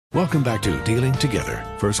Welcome back to Dealing Together.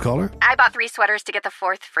 First caller? I bought 3 sweaters to get the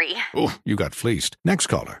 4th free. Oh, you got fleeced. Next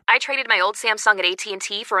caller? I traded my old Samsung at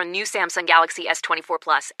AT&T for a new Samsung Galaxy S24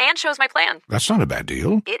 Plus and chose my plan. That's not a bad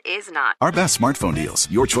deal. It is not. Our best smartphone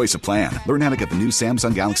deals. Your choice of plan. Learn how to get the new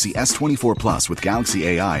Samsung Galaxy S24 Plus with Galaxy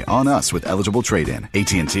AI on us with eligible trade-in.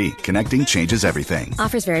 AT&T. Connecting changes everything.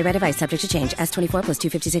 Offers vary by device. Subject to change. S24 plus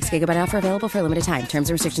 256 gigabyte offer available for a limited time. Terms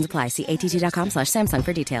and restrictions apply. See att.com/Samsung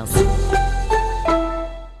for details.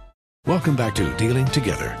 Welcome back to Dealing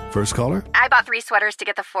Together. First caller? I bought 3 sweaters to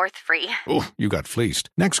get the 4th free. Oh, you got fleeced.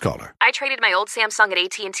 Next caller? I traded my old Samsung at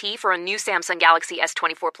AT&T for a new Samsung Galaxy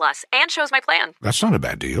S24 Plus and chose my plan. That's not a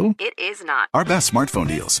bad deal. It is not. Our best smartphone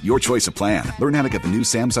deals. Your choice of plan. Learn how to get the new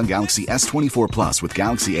Samsung Galaxy S24 Plus with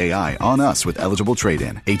Galaxy AI on us with eligible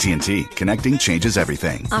trade-in. AT&T. Connecting changes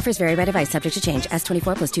everything. Offers vary by device. Subject to change.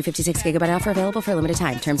 S24 plus 256 gigabyte offer available for a limited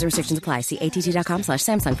time. Terms and restrictions apply. See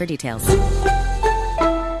att.com/Samsung for details.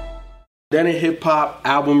 Then a hip hop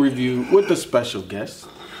album review with a special guest,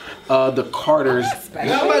 the Carters. Special.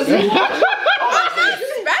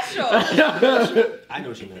 I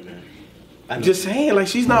know she meant, man. I'm just saying, like,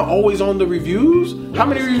 she's not always on the reviews. How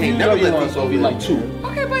many reviews are you on, Sophie? Like 2.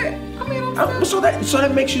 Okay, but I mean, so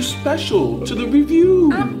that makes you special to the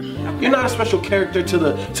review. Okay. You're not a special character to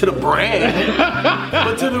the brand,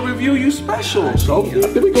 but to the review, you special. Sophie.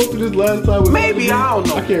 Did we go through this last time? Maybe, I don't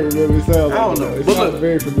know. I can't remember. It sounds I don't know. It But sounds look,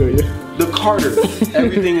 very familiar. The Carters,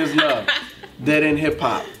 Everything Is Love, Dead End Hip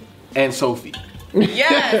Hop, and Sophie.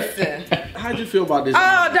 yes. How'd you feel about this?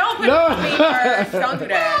 Oh, don't put me first. Don't do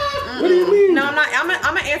that. What do you mean? No, I'm not. I'm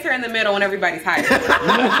gonna answer in the middle when everybody's hiding.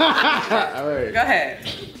 All right. Go ahead.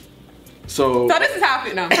 So this is how I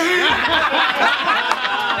feel. No.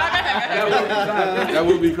 That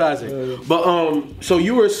would be classic. But so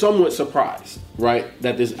you were somewhat surprised, right,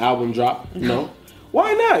 that this album dropped? No.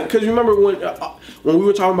 Why not? Because remember when we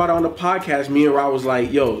were talking about it on the podcast, me and Rob was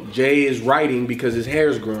like, "Yo, Jay is writing because his hair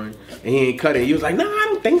is growing and he ain't cutting." He was like, "No, I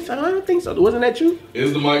don't think so. Wasn't that you?"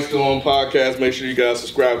 Is the Mic Still On podcast? Make sure you guys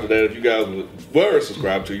subscribe to that. If you guys were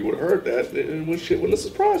subscribed to, you would have heard that. It wouldn't have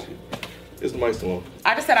surprised you. Is the Mic Still On?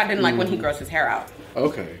 I just said I didn't like when he grows his hair out.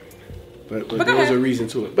 Okay. But there was a reason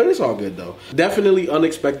to it. But it's all good, though. Definitely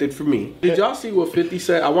unexpected for me. Did y'all see what 50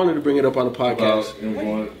 said? I wanted to bring it up on the podcast.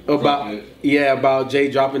 About Jay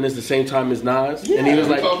dropping this the same time as Nas. Yeah, and he was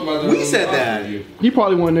like, we said that. He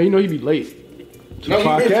probably wasn't there. You know, he'd be late. No,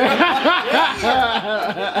 podcast.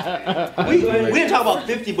 we didn't talk about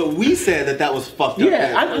 50, but we said that was fucked up.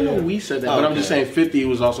 Yeah, I know we said that, but I'm just saying 50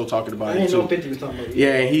 was also talking about it too. I didn't know 50 was talking about it.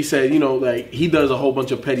 Yeah, and he said, like he does a whole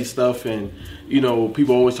bunch of petty stuff, and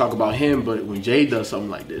people always talk about him, but when Jay does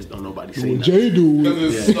something like this, don't nobody say nothing. Jay do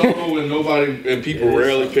because it's subtle and people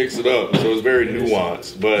rarely picks it up, so it's very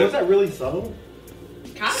nuanced. But was that really subtle?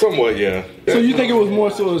 Somewhat, yeah. So you think it was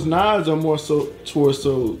more so as Nas or more so towards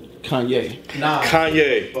Kanye? Nah.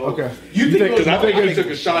 Kanye. Okay. You think? Because I think he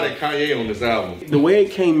took a shot at Kanye on this album. The way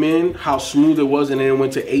it came in, how smooth it was, and then it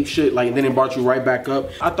went to ape shit, and then it brought you right back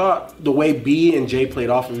up. I thought the way B and J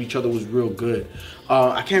played off of each other was real good.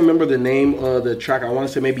 I can't remember the name of the track. I want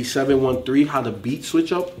to say maybe 713. How the beat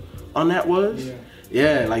switch up on that was.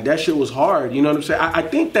 Yeah, like that shit was hard. You know what I'm saying? I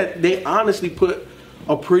think that they honestly put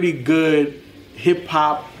a pretty good hip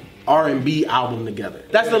hop R&B album together.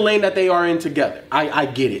 That's the lane that they are in together. I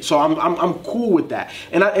get it. So I'm cool with that.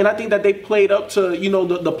 And I think that they played up to,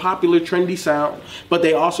 the popular trendy sound, but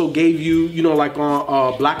they also gave you, like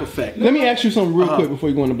on Black Effect. Let me ask you something real quick before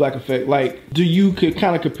you go into Black Effect. Like, do you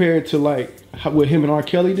kind of compare it to like what him and R.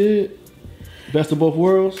 Kelly did? Best of both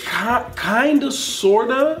worlds? Kind of,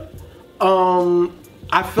 sort of.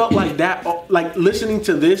 I felt like that, like listening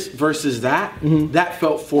to this versus that, that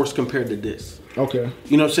felt forced compared to this. Okay.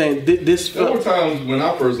 You know what I'm saying? This felt... There were times when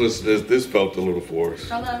I first listened to this felt a little forced.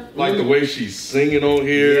 Like the way she's singing on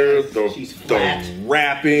here, the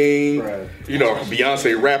rapping,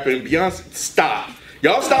 Beyonce rapping. Beyonce, stop.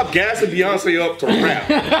 Y'all stop gassing Beyonce up to rap.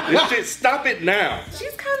 This shit, stop it now.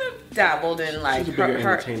 She's kind of dabbled in like she's a bigger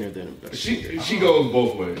entertainer than she goes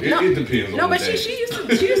both ways. It depends. No, but she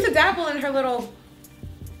used to dabble in her little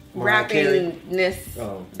rappingness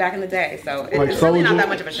back in the day, so it's really not that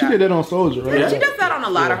much of a shock. She did that on Soldier, right? Yeah. She does that on a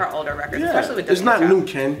lot of her older records, especially with it's not new,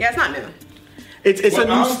 Ken. Yeah, it's not new. It's a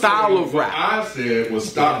new style of rap. What I said was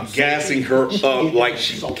stop gassing her up like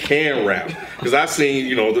she can rap. Because I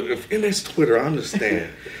seen, and it's Twitter, I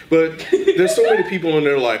understand. But there's so many people in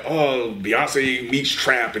there like, oh, Beyonce meets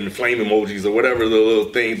trap and flame emojis or whatever the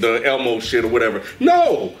little thing, the Elmo shit or whatever.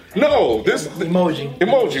 No, this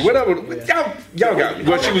emoji, whatever. Y'all got me.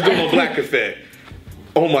 What she was doing on Black Effect.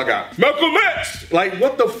 Oh my God, Malcolm X. Like,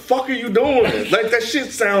 what the fuck are you doing? Like, that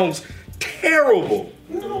shit sounds terrible.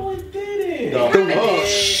 No, Oh,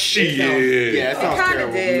 shit. Yeah, it sounds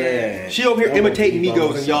terrible. Man. She over here imitating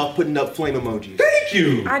Migos and y'all putting up flame emojis. Thank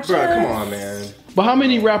you. Bro, come on, man. But how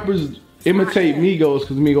many rappers imitate Migos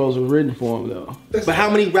because Migos was written for them, though? But how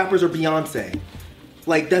many rappers are Beyonce?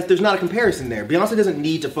 Like, there's not a comparison there. Beyonce doesn't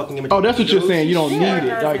need to fucking imitate Oh, that's what Migos. you're saying. You don't need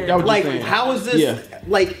it. Like, that what you're saying. How is this? Yeah.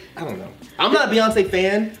 Like, I don't know. I'm not a Beyonce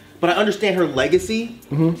fan, but I understand her legacy.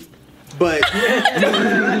 Mm-hmm. But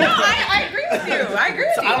I agree with you.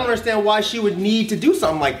 I don't understand why she would need to do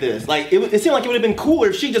something like this. Like, it seemed like it would have been cooler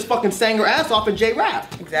if she just fucking sang her ass off in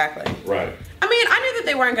J-Rap. Exactly. Right. I mean, I knew that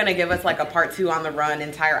they weren't going to give us like a part 2 on the run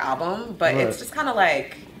entire album, but it's just kind of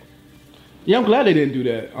like... Yeah, I'm glad they didn't do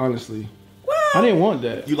that, honestly. Well, I didn't want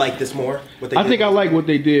that. You like this more? I think I like what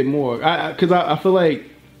they did more. Because I feel like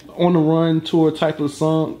on the run tour type of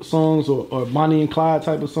songs or Bonnie and Clyde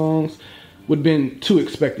type of songs would have been too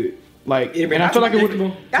expected. Like, and I feel like it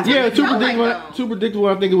would. Yeah, too predictable.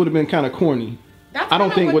 I think it would have been kind of corny. I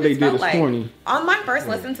don't think what they did is corny. On my first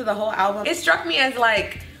listen to the whole album, it struck me as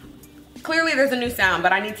like, clearly there's a new sound,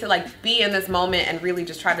 but I need to like be in this moment and really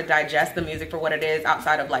just try to digest the music for what it is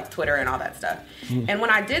outside of like Twitter and all that stuff. And when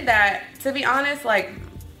I did that, to be honest, like,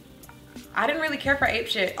 I didn't really care for Ape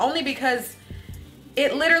Shit, only because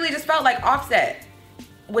it literally just felt like Offset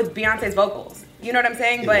with Beyonce's vocals. You know what I'm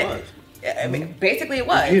saying? I mean, basically it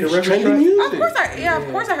was. You hear the reference track?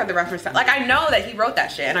 Of course I heard the reference track. Like, I know that he wrote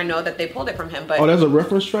that shit, and I know that they pulled it from him, but... Oh, there's a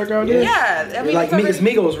reference track out there? Yeah. I mean, like, it's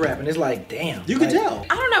Migos rapping. It's like, damn. You can tell.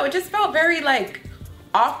 I don't know. It just felt very, like,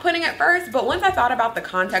 off-putting at first, but once I thought about the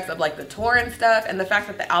context of, like, the tour and stuff, and the fact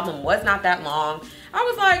that the album was not that long, I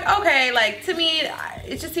was like, okay, like, to me,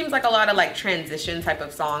 it just seems like a lot of, like, transition type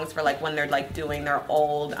of songs for, like, when they're, like, doing their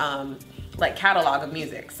old... like catalog of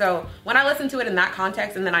music. So when I listened to it in that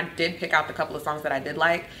context, and then I did pick out the couple of songs that I did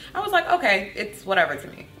like, I was like, okay, it's whatever to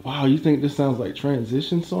me. Wow, you think this sounds like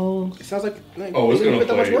transition songs? It sounds like it's gonna put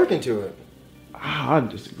that much play. work into it. I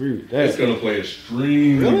disagree with that. It's gonna play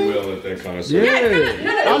extremely well at that concert.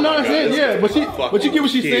 Yeah, I'm not saying but you get what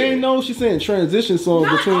she's saying though. She's saying transition songs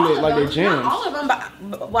between their jams. Not all of them,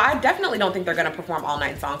 but I definitely don't think they're gonna perform all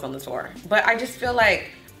 9 songs on the tour. But I just feel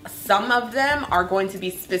like some of them are going to be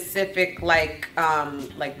specific, like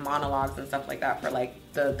monologues and stuff like that for like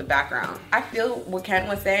the background. I feel what Ken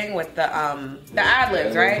was saying with the ad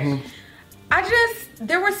libs, right? Mm-hmm.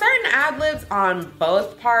 There were certain ad libs on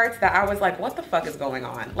both parts that I was like, what the fuck is going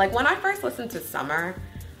on? Like when I first listened to Summer,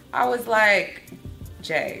 I was like,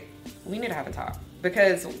 Jay, we need to have a talk,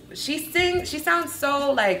 because she sounds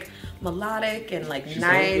so like melodic and like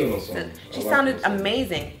nice, and she sounded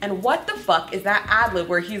amazing. And what the fuck is that ad lib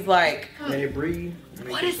where he's like, let it breathe?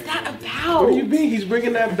 What is that about? What do you mean? He's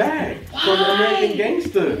bringing that back from American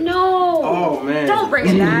Gangster. No. Oh man. Don't bring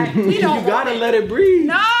it back. We don't. You gotta let it breathe.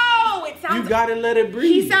 No, it sounds. You gotta let it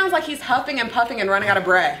breathe. He sounds like he's huffing and puffing and running out of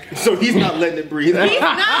breath. So he's not letting it breathe. He's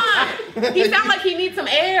not. He sounds like he needs some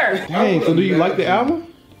air. Dang. So do you like the album?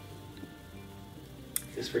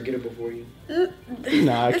 It's forgettable for you.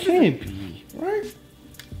 Nah, it can't be, right?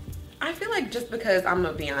 I feel like just because I'm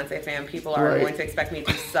a Beyonce fan, people are going to expect me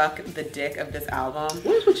to suck the dick of this album.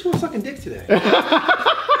 What is with you sucking dicks today?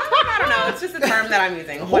 I don't know. It's just a term that I'm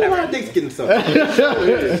using. A whole lot of dicks getting sucked.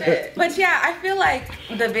 But yeah, I feel like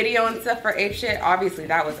the video and stuff for Ape Shit, obviously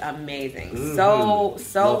that was amazing. Mm-hmm.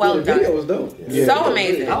 So well done. The video was dope. Yeah. So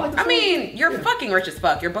amazing. I mean, you're fucking rich as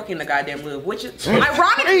fuck. You're booking the goddamn Louvre, which is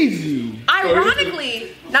ironically,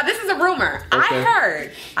 now this is a rumor.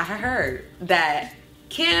 Okay. I heard that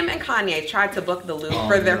Kim and Kanye tried to book the Louvre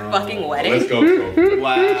for their fucking wedding. Let's go.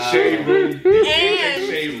 Wow. Shade room.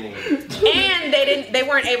 And they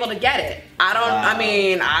weren't able to get it. I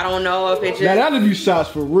don't know if it just... Now that'd be shots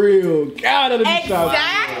for real. God, that'd be shots.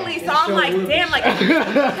 Exactly. So I'm like, damn, like, because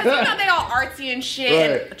you know they all artsy and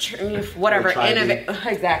shit, and whatever,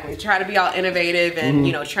 exactly. Try to be all innovative and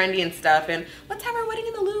you know trendy and stuff, and let's have our wedding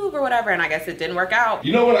in the Louvre or whatever. And I guess it didn't work out.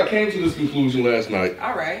 You know what? I came to this conclusion last night.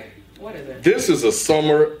 All right. What is it? This is a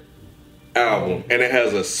summer album, and it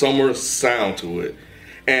has a summer sound to it.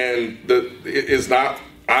 And it's not,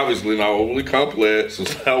 obviously not overly complex.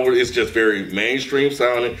 It's just very mainstream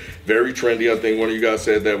sounding, very trendy. I think one of you guys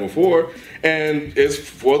said that before. And it's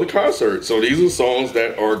for the concert. So these are songs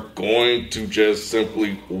that are going to just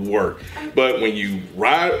simply work. But when you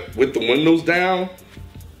ride with the windows down,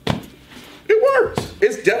 it works.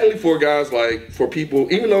 It's definitely for guys, like, for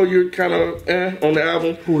people, even though you're kind of on the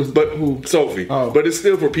album. Who? Sophie. Oh. But it's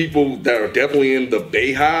still for people that are definitely in the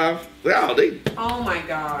Beehive. Oh my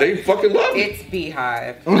God. They fucking love it. It's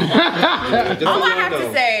Beehive. All I have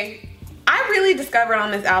to say, I really discovered on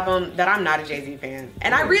this album that I'm not a Jay-Z fan.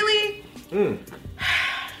 And I really,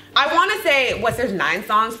 I want to say, there's 9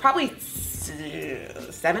 songs, probably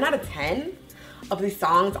 7 out of 10 of these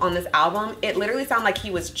songs on this album, it literally sounded like he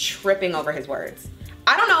was tripping over his words.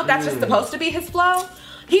 I don't know if that's just supposed to be his flow.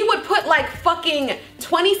 He would put like fucking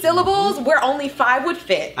 20 syllables where only 5 would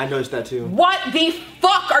fit. I noticed that too. What the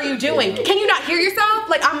fuck are you doing? Can you not hear yourself?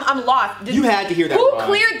 Like, I'm lost. You had to hear that. Who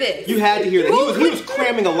cleared this? You had to hear that. He was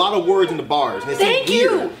cramming a lot of words into bars. And Thank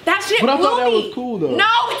you. That shit But I blew thought that me. was cool, though. No,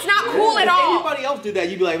 it's not cool at If all. anybody else did that,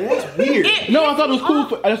 you'd be like, man, that's weird. No, I thought it was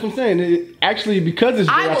cool. That's what I'm saying. Actually, because it's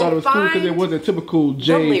Jay, I thought it was cool because it wasn't typical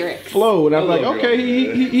Jay flow. And I was like, okay,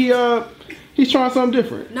 he's trying something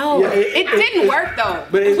different. No, it didn't work though.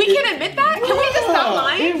 But we can admit that. Can we just stop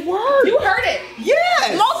lying? It worked. You heard it.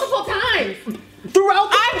 Yes. Multiple times. Throughout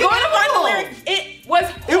the I'm going to find the lyrics. It was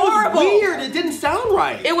horrible. It was weird. It didn't sound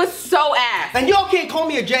right. It was so ass. And y'all can't call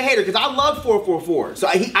me a Jay hater because I love 444. So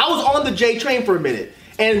I was on the Jay train for a minute.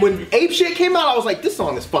 And when Ape Shit came out, I was like, this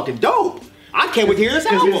song is fucking dope. I can't wait to hear this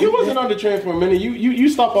album. If you wasn't on the train for a minute, you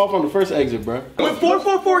stopped off on the first exit, bro. When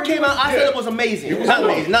 444 came out, I said it was amazing.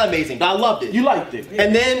 Not amazing, but I loved it. You liked it.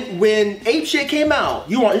 And then when Ape Shit came out,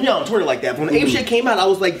 you're on Twitter like that. But when Ape Shit came out, I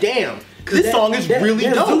was like, damn, this song is really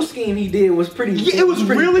that dope. Zoo scheme he did was pretty. Yeah, it was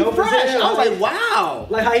really dope fresh. as hell. I was like, wow.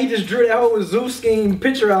 Like how he just drew that whole Zoo scheme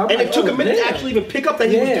picture out. And it took a minute to actually even pick up that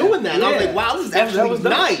he was doing that. And I was like, wow, this is actually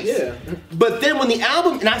nice. Yeah. But then when the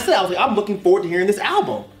album, and I was like, I'm looking forward to hearing this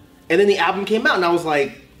album. And then the album came out, and I was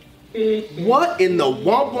like, what in the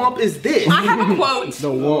womp womp is this? I have a quote. The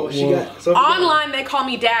womp. Online, they call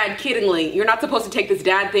me dad, kiddingly. You're not supposed to take this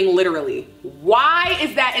dad thing literally. Why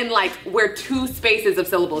is that in like where 2 spaces of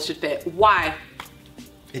syllables should fit? Why?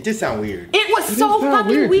 It did sound weird. It was so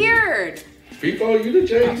fucking weird. People, you the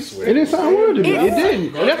Jays. It didn't sound weird to me. It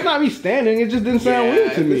didn't. And that's not me standing. It just didn't sound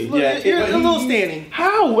weird to me. You're a little standing.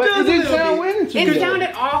 How? It didn't sound weird to me. It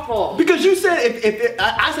sounded awful. Because you said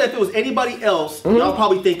I said if it was anybody else, y'all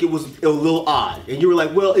probably think it was a little odd, and you were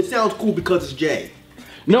like, well, it sounds cool because it's Jay.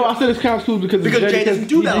 No, I said it sounds cool because Jay doesn't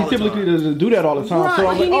do that all he the typically time. doesn't do that all the time. Right. So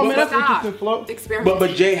I was like, oh man, that's Stop. interesting flow.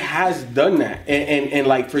 But Jay has done that, and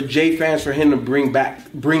like for Jay fans, for him to bring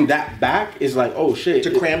that back is like, oh shit,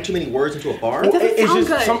 To cram too many words into a bar? It doesn't it's sound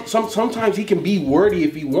just good. sometimes he can be wordy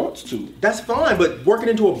if he wants to. That's fine, but working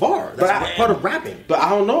into a bar, that's part of rapping. But I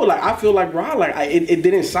don't know, like I feel like Rod, like it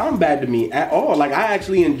didn't sound bad to me at all. Like I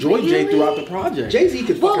actually enjoyed Jay throughout the project. Jay-Z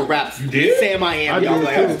could fucking rap Sam I Am. I was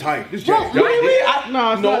like, that's tight. This Jay.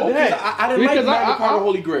 No, it's not that. I didn't like Magnify the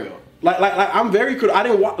Holy Grail. Like I'm very critical. I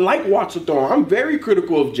didn't like Watch the Throne. I'm very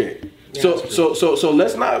critical of Jay. So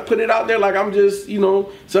let's not put it out there like I'm just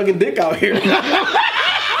sucking dick out here.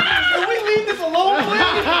 Can we leave this alone, please?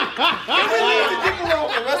 Can we leave the dick alone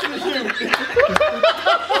for the rest of the shoot?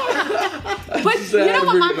 But you know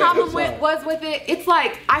what my problem was with it? It's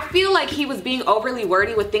like, I feel like he was being overly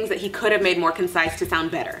wordy with things that he could have made more concise to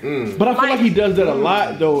sound better. But I feel like he does that a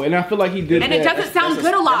lot though, and I feel like he did And that. it doesn't sound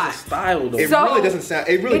good a lot. Style though. It really doesn't sound.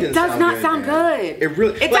 It really It doesn't does not sound good. It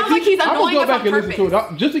really. It sounds like he's I'm annoying gonna go us back on and listen purpose.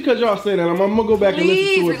 to it. Just because y'all say that, I'm gonna go back and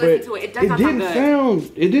Please listen to re-listen it. to it. It does But not sound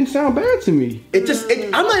good. it didn't sound bad to me. It just.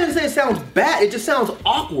 I'm not even saying it sounds bad. It just sounds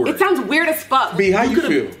awkward. It sounds weird as fuck. B, how you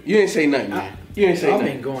feel? You didn't say nothing, man. You didn't say I've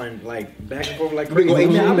nothing. been going like back and forth like been crazy.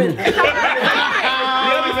 going Man, I've been.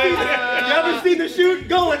 You ever seen the shoot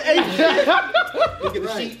going ape shit? Look at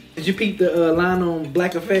the sheet. Did you peep the line on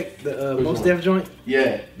Black Effect, the Most Def joint?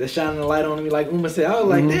 Yeah. That's shining the light on me like Uma said. I was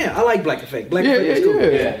like, damn, I like Black Effect. Black Yeah, Effect is cool.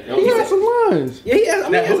 yeah. He had some lines. Yeah, he has, I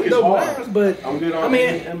mean, That he has hook some is dope hard. lines, but I'm good I on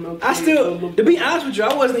mean, MLK, I still, to be honest with you,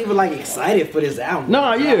 I wasn't even like excited for this album.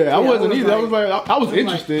 No, yeah, I wasn't either. I was like, like, I was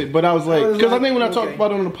interested, but I was like, because I think when I talked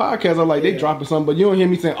about it on the podcast, I was like, they dropping something, but you don't hear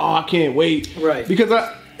me saying, oh, I can't wait, Right. Because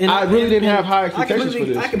I really didn't have high expectations for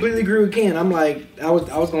this. I completely agree with Ken. I'm like, I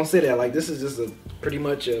was gonna say that. Like, this is just a pretty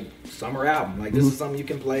much a summer album. Like, this is something you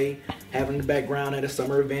can play, have in the background at a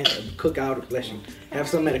summer event, a cookout, bless you, have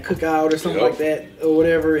something at a cookout or something like that or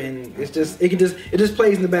whatever, and it just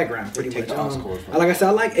plays in the background pretty much. Like I said,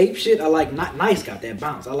 I like Ape Shit. I like Nice got that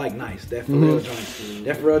bounce. I like Nice. That Pharrell joint.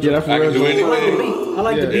 That Pharrell joint. Yeah, that Pharrell joint. I like the beat. I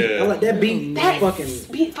like the beat. I like that beat.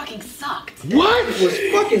 That beat fucking sucked. What? It was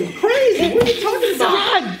fucking crazy. What are you talking about?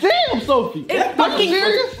 God damn, Sophie. It fucking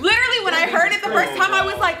literally when I heard it the first time, I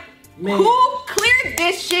was like, Man. who cleared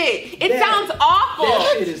this shit? It sounds awful.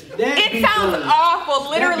 It sounds awful,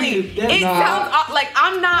 literally. It sounds like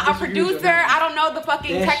I'm not a producer. I don't know the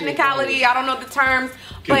fucking technicality. I don't know the terms.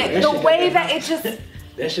 But the way that it just...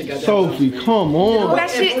 That shit got that Sophie, come on. That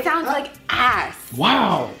shit sounds like ass.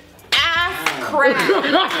 Wow. Ass crap.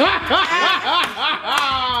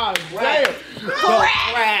 Damn.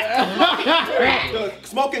 Crack.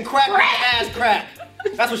 Smoking crack with your ass crack.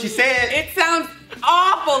 That's what she said. It sounds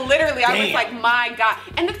awful, literally. I was like, my God.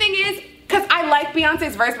 And the thing is, Because I like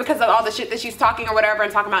Beyonce's verse because of all the shit that she's talking or whatever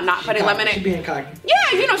and talking about not putting lemonade. She's being cocky.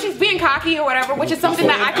 Yeah, you know, she's being cocky or whatever, which is something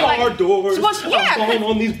that I feel like. Car doors. Yeah. I'm going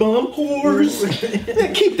on these bum whores.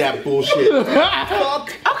 Keep that bullshit. Fuck.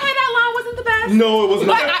 Okay, that line wasn't the best. No, it was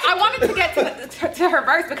not. But I wanted to get to her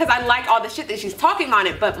verse because I like all the shit that she's talking on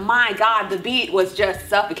it. But my God, the beat was just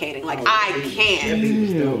suffocating. Like I can't.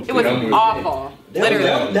 It was awful.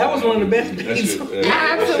 Literally, that was one of the best beats.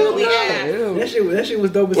 Absolutely, yeah. That shit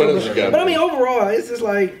was dope as What hell. else you got? But I mean, overall, it's just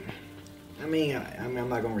like, I'm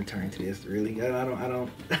not gonna return to this. Really, I'm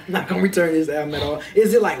not gonna return to this album at all.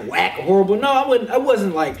 Is it like whack or horrible? No, I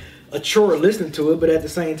wasn't like a chore listening to it, but at the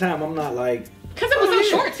same time, I'm not like. Because it was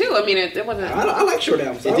so short too. I mean, it wasn't. I like short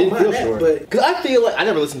albums. It didn't feel that, short. but because I feel like I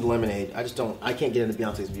never listened to Lemonade. I can't get into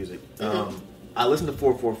Beyonce's music. I listened to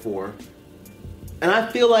 444. And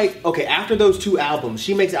I feel like, okay, after those two albums,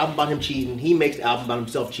 she makes an album about him cheating, he makes an album about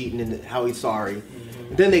himself cheating and how he's sorry.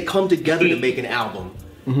 Mm-hmm. Then they come together to make an album.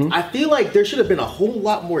 Mm-hmm. I feel like there should have been a whole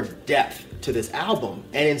lot more depth to this album.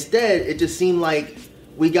 And instead, it just seemed like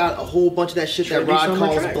we got a whole bunch of that shit that Rod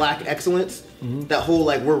calls black excellence. Mm-hmm. That whole,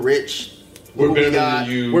 like, we're rich. We're better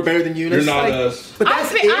than you. We're better than you. You're not like, us. But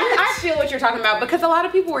that's I feel what you're talking about because a lot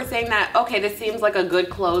of people were saying that, okay, this seems like a good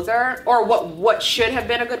closer or what should have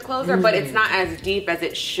been a good closer, but it's not as deep as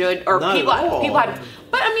it should. Or not people had.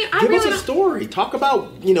 But I mean, I give us a story. Talk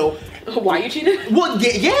about, why you cheated. Well,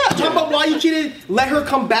 yeah. Talk about why you cheated. Let her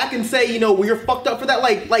come back and say, well, you're fucked up for that.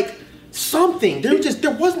 Like. Something.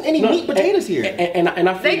 There wasn't any meat potatoes here. And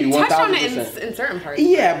I feel you 1,000%. They touched on it in certain parts.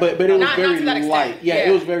 Yeah, but it was very not light. Yeah,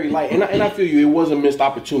 it was very light. And I feel you, it was a missed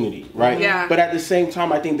opportunity, right? Yeah. But at the same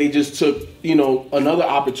time, I think they just took, another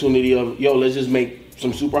opportunity of, let's just make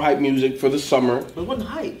some super hype music for the summer. But it wasn't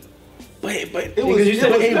hype. But it will be. It's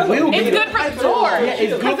good for the tour. Yeah,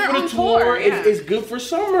 it's good for the tour. It's good for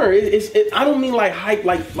summer. I don't mean like hype,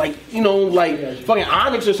 like fucking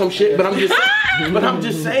Onyx or some shit. But I'm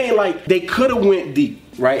just saying, like, they could have went deep,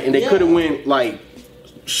 right? And they could have went like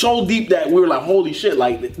so deep that we were like, holy shit!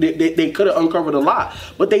 Like they could have uncovered a lot,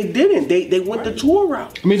 but they didn't. They went the tour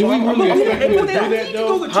route. I mean, do we really expect them to do that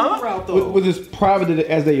though? Huh? With as private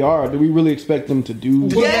as they are, do we really expect them to do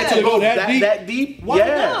to go that deep? Why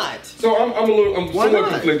not? So I'm somewhat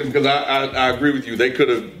conflicted because I agree with you. They could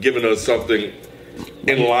have given us something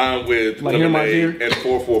in line with like Lemonade and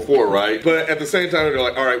 444, right? But at the same time, they're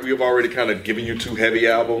like, all right, we have already kind of given you two heavy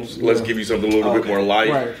albums. Let's give you something a little bit more light.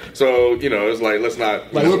 Right. So, it's like, let's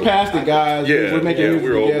not... Like, we're past it, guys. Yeah, we're making music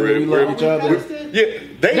we're over together. it. We love each other.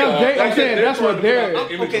 They are. I'm saying that's what they're...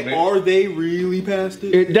 Okay, are they really past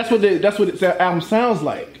it? That's what that album sounds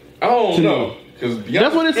like. I don't know.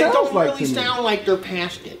 That's what it sounds like to me. It don't really sound like they're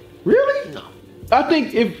past it. Really? No. I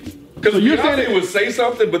think if... Because you're Beyonce saying would say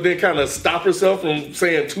something, but then kind of stop herself from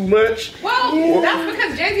saying too much. Well, that's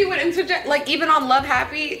because Jay-Z would interject. Like even on Love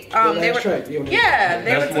Happy, they were. That's what I'm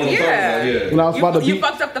talking about. When I was about to you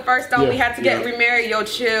fucked up the first song. We had to get remarried. Yo,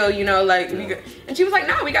 chill. And she was like,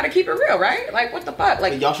 "No, we got to keep it real, right? Like, what the fuck?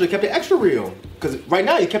 Like, y'all should have kept it extra real. Because right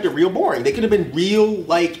now you kept it real boring. They could have been real,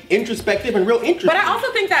 like, introspective and real interesting. But I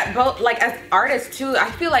also think that both, like, as artists too, I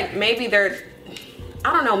feel like maybe they're.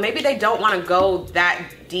 I don't know, maybe they don't want to go that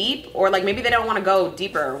deep, or like maybe they don't want to go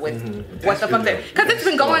deeper with what the fuck they're, because it's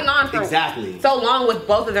been going on for so long with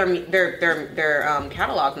both of their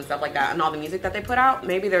catalogs and stuff like that, and all the music that they put out.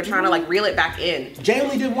 Maybe they're trying to like reel it back in. Jay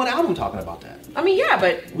only did one album talking about that. I mean, yeah,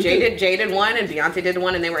 but Jay did one and Beyonce did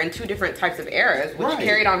one, and they were in two different types of eras, which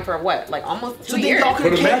carried on for what, like almost 2 years. Y'all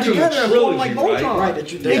could have came together and formed like Voltron. Right,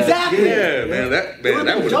 that you did. Exactly. Yeah, man,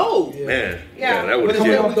 that would dope. Yeah, that would But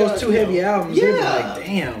coming off those two heavy albums, yeah, like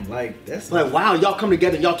damn, like that's like wow, y'all come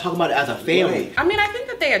together and y'all talk about it as a family. I mean, I think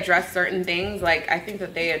that they addressed certain things. Like, I think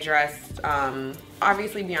that they addressed,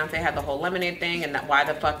 obviously Beyonce had the whole Lemonade thing, and that why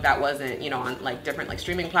the fuck that wasn't, on like different like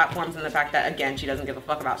streaming platforms, and the fact that again she doesn't give a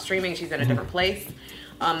fuck about streaming. She's in a different place.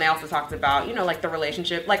 They also talked about, like the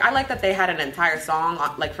relationship. Like, I like that they had an entire song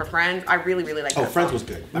like for Friends. I really, really like that Friends song. was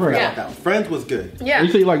good. I forgot about that one. Friends was good. Yeah.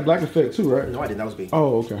 You say you like Black Effect too, right? No, I didn't. That was me.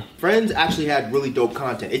 Oh, okay. Friends actually had really dope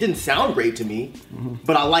content. It didn't sound great to me,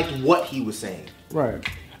 but I liked what he was saying. Right.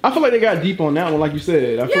 I feel like they got deep on that one, like you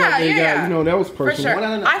said. I feel like they got, that was personal. For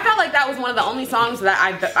sure. I felt like that was one of the only songs that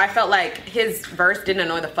I felt like his verse didn't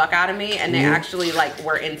annoy the fuck out of me, and they actually like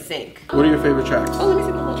were in sync. What are your favorite tracks? Oh, let me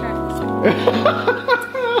see the whole track.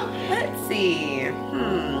 Let's see.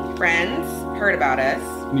 Friends, Heard About Us.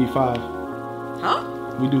 Need 5.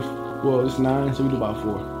 Huh? We do. Well, it's 9, so we do about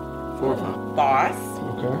 4. 4 or 5. Boss.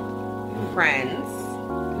 Okay. Friends.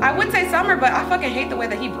 I would say Summer, but I fucking hate the way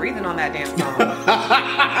that he breathing on that damn song.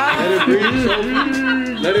 Let it breathe, Sophie.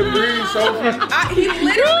 Let it breathe, Sophie. He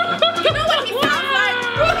literally, you know what he sounds like?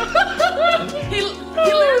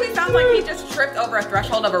 tripped over a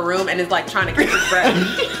threshold of a room and is like trying to catch his breath.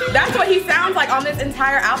 That's what he sounds like on this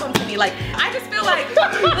entire album to me. Like, I just feel like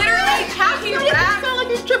literally how he raps. Sound like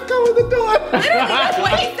he's tripped over the door. Literally, that's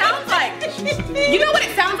what he sounds like. You know what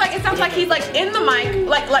it sounds like? It sounds like he's like in the mic,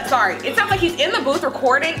 it sounds like he's in the booth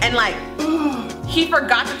recording and like he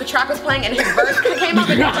forgot that the track was playing and his verse came up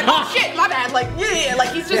and he's like, oh shit, my bad. Like, yeah,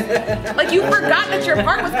 like he's just, like you forgot that your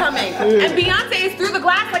part was coming. And Beyonce is through the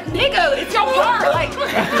glass like, nigga, it's your part. Like,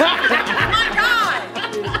 my God,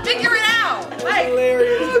 figure it out. Like,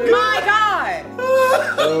 my God.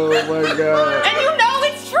 Oh my God. And you know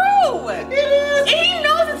it's true. It is. And he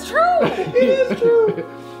knows it's true. It is true.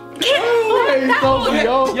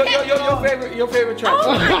 Your favorite track.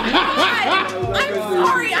 Oh my God. I'm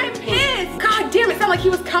sorry. I'm pissed. God damn it. Sound like he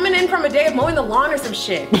was coming in from a day of mowing the lawn or some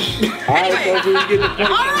shit. Anyway. All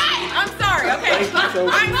right. I'm sorry. Okay.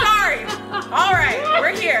 I'm sorry. All right.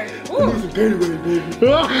 We're here.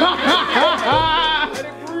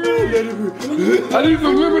 I need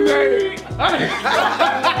some lemonade.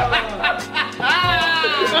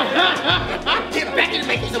 Get back and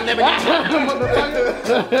make some lemonade.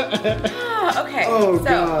 Okay. Oh, so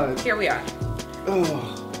God. here we are.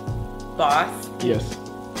 Oh. Boss. Yes.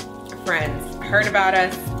 Friends heard about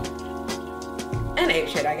us. And ape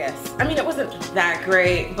shit, I guess. I mean, it wasn't that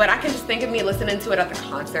great, but I can just think of me listening to it at the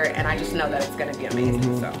concert, and I just know that it's gonna be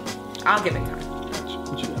amazing. So I'll give it time.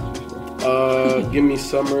 What you got? Give me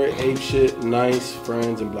Summer, Ape Shit, Nice,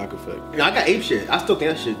 Friends, and Black Effect. I got ape shit. I still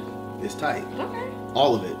think that shit is tight. Okay.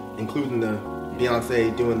 All of it, including the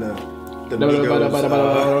Beyonce doing the Migos,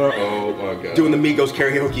 Migos, Oh my God. doing the Migos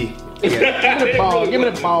karaoke. Yeah. Give me the ball. Give me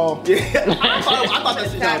the ball. Yeah. I thought that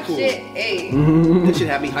shit sounded cool. Shit, hey. This shit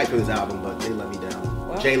had me hyped for this album, but they let me down.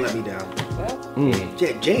 Well. Jay let me down. Well,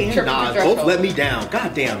 Jay and Nas both let me down.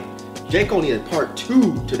 God damn. Jay Cole needed part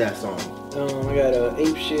 2 to that song. I got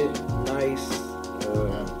Ape Shit, Nice,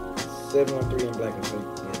 713 and Black Effect.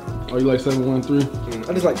 Oh, you like 713?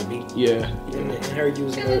 I just like the beat. Yeah. And her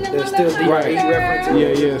using the still DEHH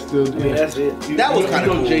reference. Yeah, still. I mean, that's it. That was kind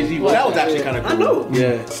of cool. Jay-Z Well, that was actually kind of cool. I know.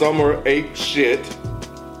 Yeah. Summer, Ape Shit,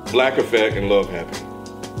 Black Effect, and Love Happy.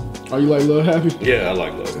 Oh, you like Love Happy? Yeah, I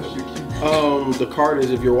like Love Happy. The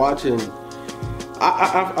Carters, if you're watching,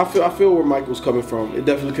 I feel where Michael's coming from. It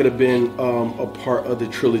definitely could have been a part of the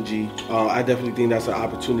trilogy. I definitely think that's an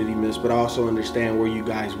opportunity missed, but I also understand where you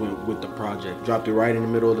guys went with the project. Dropped it right in the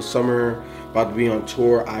middle of the summer, about to be on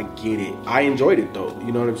tour. I get it. I enjoyed it though.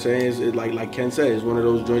 You know what I'm saying? It's like Ken said, it's one of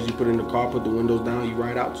those joints you put in the car, put the windows down, you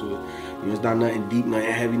ride out to it. You know, it's not nothing deep,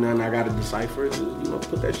 nothing heavy, nothing I gotta decipher. Just,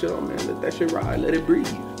 put that shit on, man. Let that shit ride. Let it breathe.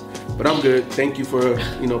 But I'm good. Thank you for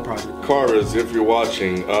project. Carters, if you're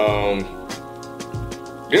watching,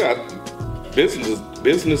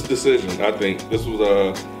 business decision. I think this was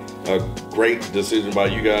a great decision by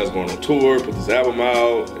you guys going on tour, put this album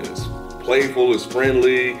out. It's playful, it's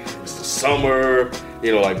friendly, it's the summer.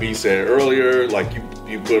 Like B said earlier, like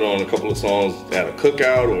you put on a couple of songs at a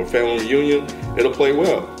cookout or a family reunion, it'll play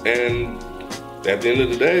well. And at the end of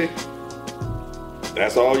the day,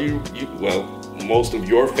 that's all most of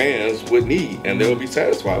your fans would need, and they'll be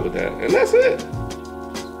satisfied with that. And that's it.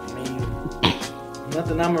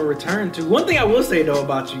 Nothing I'm gonna return to. One thing I will say though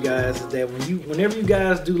about you guys is that whenever you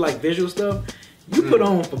guys do like visual stuff, you put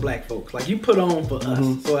on for black folks. Like you put on for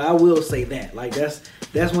us. So I will say that. Like that's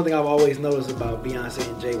one thing I've always noticed about Beyonce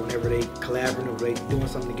and Jay. Whenever they collaborate or they doing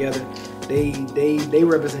something together, they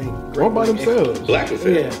represent great. All by themselves. Black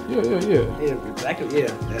Effect. Yeah. Black. Yeah.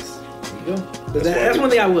 That's there you go. That's one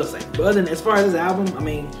thing I will say. But other than as far as this album, I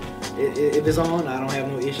mean, if it's on, I don't have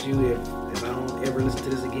no issue. If I don't ever listen to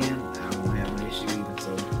this again, I don't have no issue either.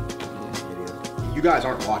 So it is. You guys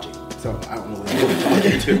aren't watching, so I don't know what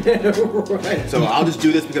you're talking to. Right. So I'll just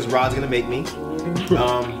do this because Rod's gonna make me.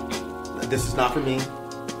 This is not for me.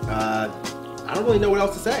 I don't really know what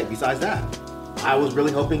else to say besides that. I was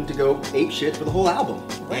really hoping to go ape shit for the whole album.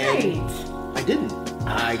 Right. And I didn't.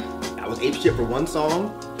 I was ape shit for one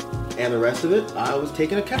song, and the rest of it, I was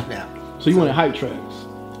taking a cat nap. So you wanted hype tracks?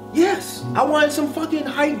 Yes, I wanted some fucking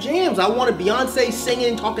hype jams. I wanted Beyonce singing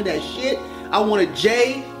and talking that shit. I wanted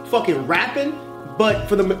Jay fucking rapping.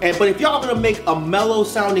 But if y'all gonna make a mellow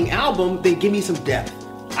sounding album, then give me some depth.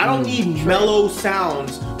 I don't need mellow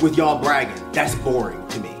sounds with y'all bragging. That's boring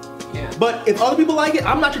to me. Yeah. But if other people like it,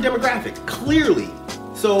 I'm not your demographic, clearly.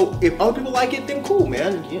 So if other people like it, then cool,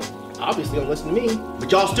 man. Yeah, obviously don't listen to me.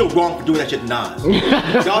 But y'all still wrong for doing that shit to Nas.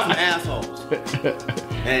 Y'all some assholes.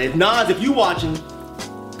 And if Nas, if you watching,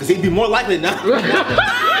 because he'd be more likely than Nas.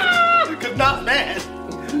 Because Nas mad.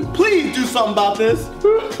 Please do something about this.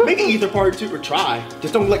 Make an Ether Part 2 or try.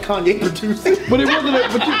 Just don't let Kanye produce it. But it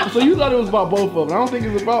wasn't. So you thought it was about both of them? I don't think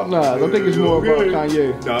it's about Nas. I think it's more about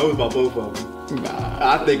Kanye. No, it was about both of them.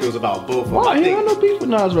 Nah. I think it was about both of them. Why? He ain't got no beef with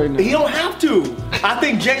Nas right now. He don't have to. I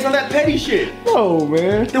think Jay's on that petty shit. No,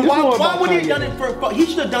 man. Then why would he have done it for? He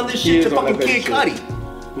should have done this shit to fucking Kid Cudi.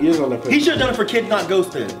 He is on that. He should have done it for Kid Not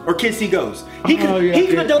Ghosted or Kid See Ghost. He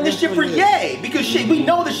could have done this shit for Ye because shit, we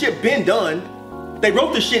know the shit been done. They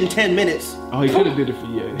wrote this shit in 10 minutes. Oh, he could have did it for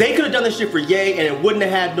Ye. They could have done this shit for Ye and it wouldn't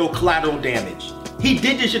have had no collateral damage. He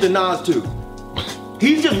did this shit to Nas too.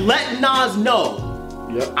 He's just letting Nas know.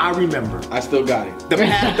 Yep. I remember. I still got it. The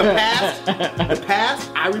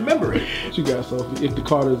past, I remember it. What you got, Sophie? If the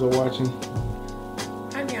Carters are watching.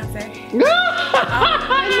 I'm Beyonce.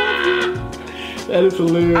 I love you. That is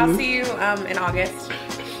hilarious. I'll see you in August.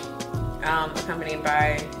 Accompanied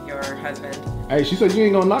by your husband. Hey, she said you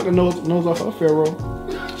ain't gonna knock the nose off her Pharaoh.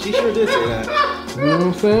 She sure did say that. You know what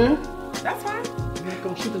I'm saying? That's fine. I'm not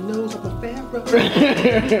gonna shoot the nose off a Pharaoh.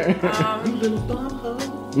 You little dumb hoe.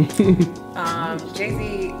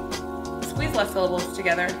 Jay-Z, squeeze less syllables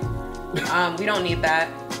together. We don't need that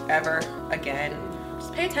ever again.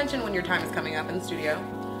 Just pay attention when your time is coming up in the studio.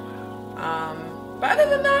 But other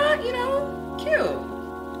than that, you know, cute.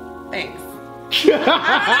 Thanks. I don't know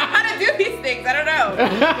how to do these things. I don't know.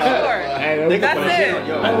 Sure. That's it.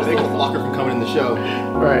 They can block her from coming in the show.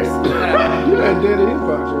 Right. You done did it.